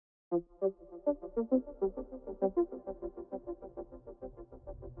Okay,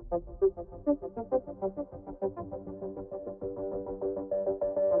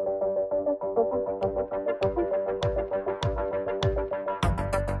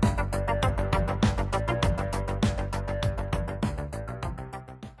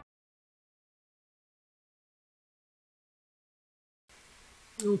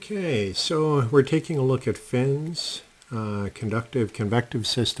 so we're taking a look at fins, conductive, convective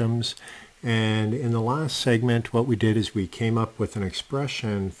systems, and in the last segment what we did is we came up with an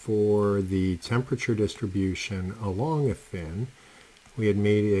expression for the temperature distribution along a fin. We had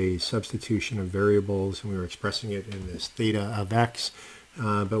made a substitution of variables and we were expressing it in this theta of x,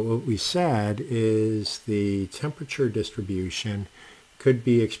 but what we said is the temperature distribution could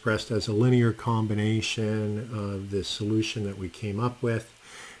be expressed as a linear combination of the solution that we came up with.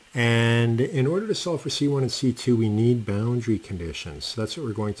 And in order to solve for C1 and C2, we need boundary conditions. So that's what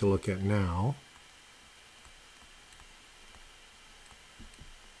we're going to look at now.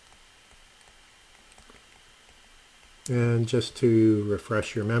 And just to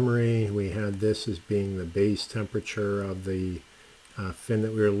refresh your memory, we had this as being the base temperature of the fin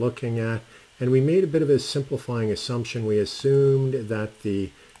that we were looking at. And we made a bit of a simplifying assumption. We assumed that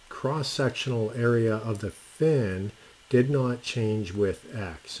the cross-sectional area of the fin did not change with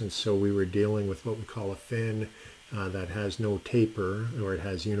x, and so we were dealing with what we call a fin that has no taper, or it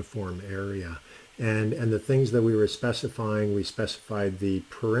has uniform area. And the things that we were specifying, we specified the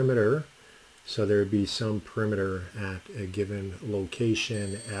perimeter, so there would be some perimeter at a given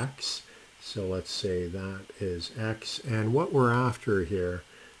location x. So let's say that is x, and what we're after here,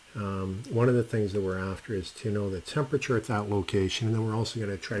 one of the things that we're after is to know the temperature at that location, and then we're also going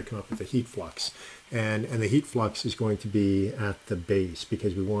to try to come up with the heat flux. And the heat flux is going to be at the base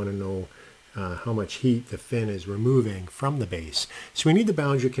because we want to know how much heat the fin is removing from the base. So we need the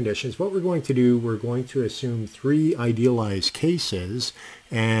boundary conditions. What we're going to do, we're going to assume 3 idealized cases,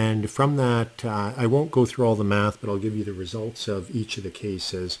 and from that, I won't go through all the math, but I'll give you the results of each of the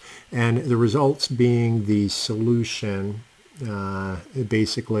cases. And the results being the solution,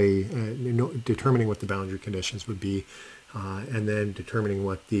 basically determining what the boundary conditions would be, and then determining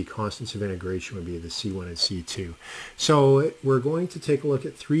what the constants of integration would be, the C1 and C2. So we're going to take a look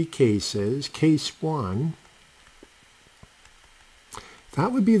at 3 cases. Case 1,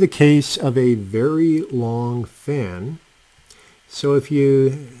 that would be the case of a very long fin. So if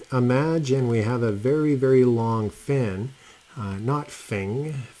you imagine we have a very, very long fin, not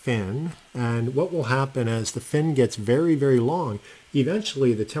fin, and what will happen as the fin gets very, very long,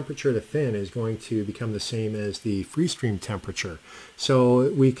 eventually the temperature of the fin is going to become the same as the free stream temperature.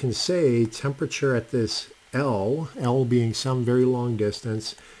 So we can say temperature at this L being some very long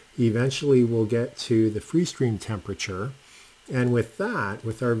distance, eventually we'll get to the free stream temperature. And with that,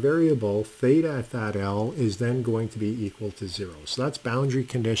 with our variable, theta at that L is then going to be equal to 0. So that's boundary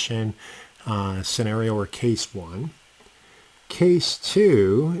condition scenario, or case 1. Case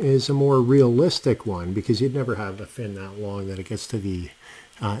 2 is a more realistic one because you'd never have a fin that long that it gets to the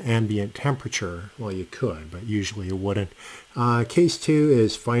ambient temperature. Well, you could, but usually you wouldn't. Case 2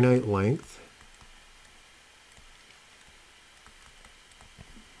 is finite length.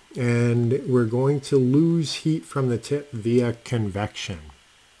 And we're going to lose heat from the tip via convection.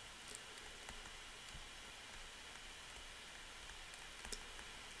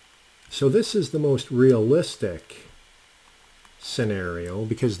 So this is the most realistic scenario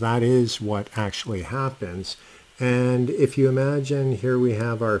because that is what actually happens. And if you imagine, here we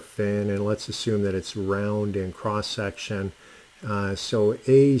have our fin, and let's assume that it's round in cross section. So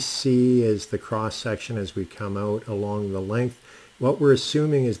AC is the cross section as we come out along the length. What we're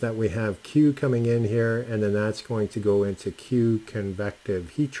assuming is that we have Q coming in here, and then that's going to go into Q convective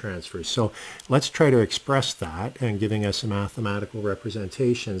heat transfer. So let's try to express that and giving us a mathematical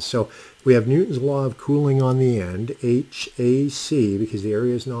representation. So we have Newton's law of cooling on the end, HAC, because the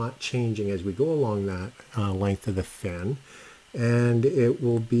area is not changing as we go along that length of the fin. And it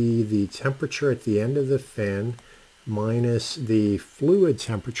will be the temperature at the end of the fin minus the fluid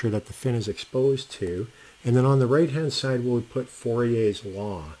temperature that the fin is exposed to. And then on the right-hand side, we'll put Fourier's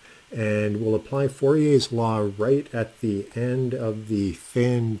law. And we'll apply Fourier's law right at the end of the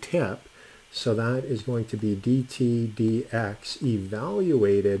fin tip. So that is going to be dt dx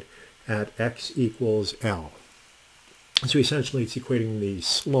evaluated at x equals L. So essentially, it's equating the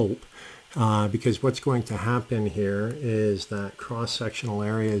slope. Because what's going to happen here is that cross-sectional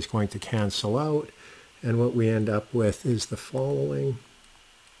area is going to cancel out. And what we end up with is the following.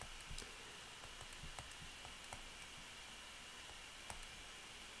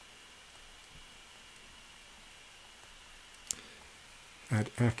 at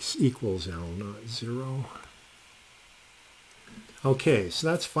x equals L, not 0. Okay, so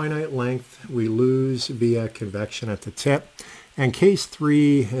that's finite length. We lose via convection at the tip. And case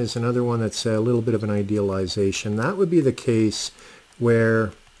 3 is another one that's a little bit of an idealization. That would be the case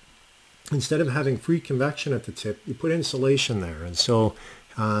where instead of having free convection at the tip, you put insulation there. And so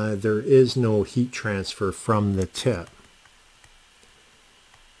there is no heat transfer from the tip.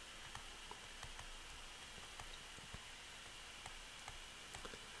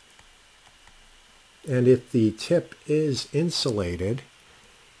 And if the tip is insulated,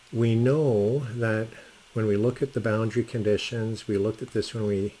 we know that when we look at the boundary conditions, we looked at this when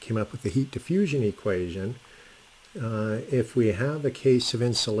we came up with the heat diffusion equation. If we have a case of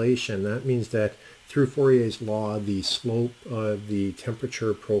insulation, that means that through Fourier's law, the slope of the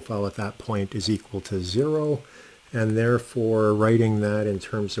temperature profile at that point is equal to 0. And therefore, writing that in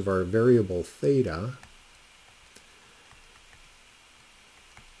terms of our variable theta,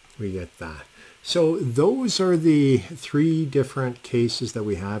 we get that. So those are the 3 different cases that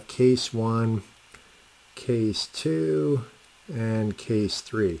we have: case 1, case 2, and case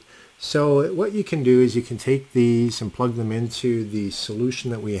 3. So what you can do is you can take these and plug them into the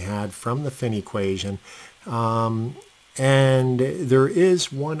solution that we had from the Finn equation. And there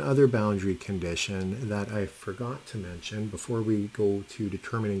is one other boundary condition that I forgot to mention before we go to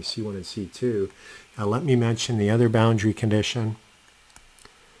determining C1 and C2. Let me mention the other boundary condition.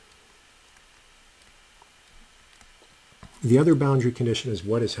 The other boundary condition is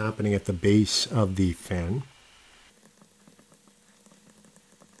what is happening at the base of the fin.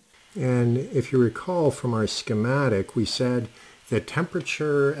 And if you recall from our schematic, we said the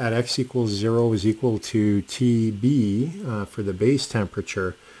temperature at x equals 0 is equal to Tb for the base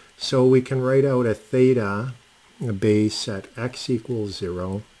temperature. So we can write out a theta, a base at x equals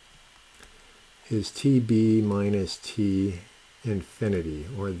 0 is Tb minus T infinity,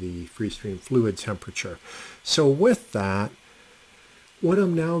 or the free stream fluid temperature. So with that, what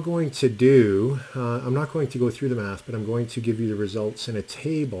I'm now going to do, I'm not going to go through the math, but I'm going to give you the results in a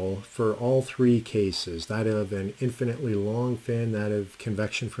table for all 3 cases: that of an infinitely long fin, that of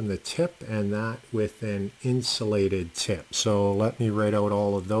convection from the tip, and that with an insulated tip. So let me write out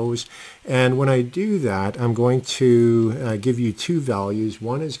all of those. And when I do that, I'm going to give you 2 values.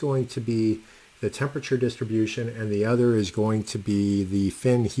 One is going to be the temperature distribution, and the other is going to be the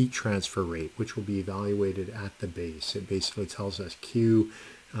fin heat transfer rate, which will be evaluated at the base. It basically tells us Q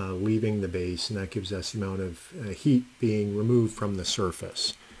leaving the base, and that gives us the amount of heat being removed from the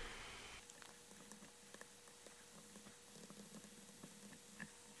surface.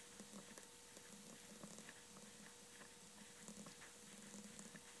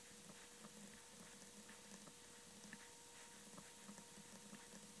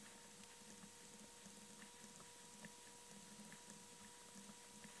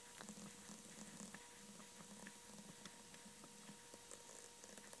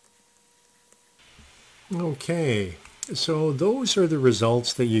 Okay, so those are the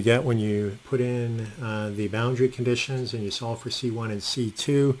results that you get when you put in the boundary conditions and you solve for C1 and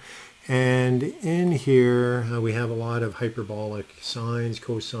C2. And in here we have a lot of hyperbolic sines,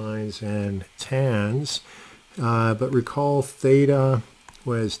 cosines, and tans. But recall theta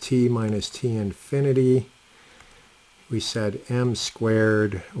was T minus T infinity. We said m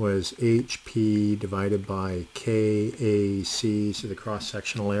squared was HP divided by KAC, so the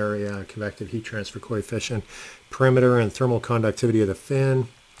cross-sectional area, convective heat transfer coefficient, perimeter and thermal conductivity of the fin.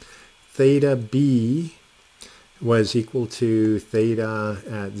 Theta B was equal to theta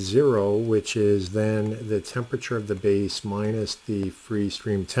at 0, which is then the temperature of the base minus the free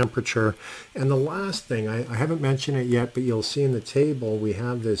stream temperature. And the last thing, I haven't mentioned it yet, but you'll see in the table we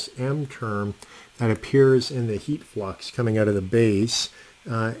have this M term that appears in the heat flux coming out of the base.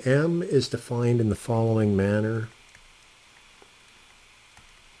 M is defined in the following manner.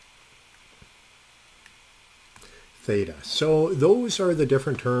 Theta. So those are the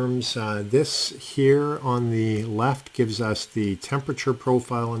different terms. This here on the left gives us the temperature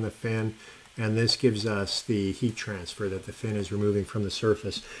profile in the fin, and this gives us the heat transfer that the fin is removing from the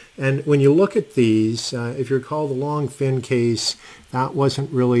surface. And when you look at these, if you recall the long fin case, that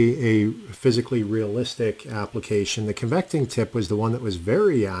wasn't really a physically realistic application. The convecting tip was the one that was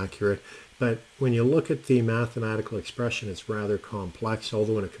very accurate, but when you look at the mathematical expression, it's rather complex,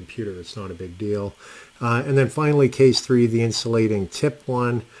 although in a computer it's not a big deal. And then finally, case 3, the insulating tip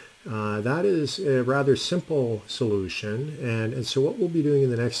one. That is a rather simple solution, and so what we'll be doing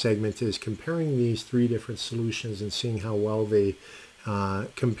in the next segment is comparing these 3 different solutions and seeing how well they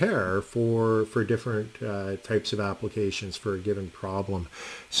compare for different types of applications for a given problem.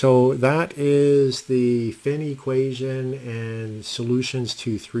 So that is the Finn equation and solutions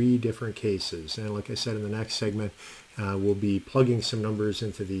to 3 different cases. And like I said, in the next segment, we'll be plugging some numbers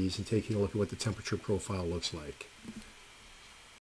into these and taking a look at what the temperature profile looks like.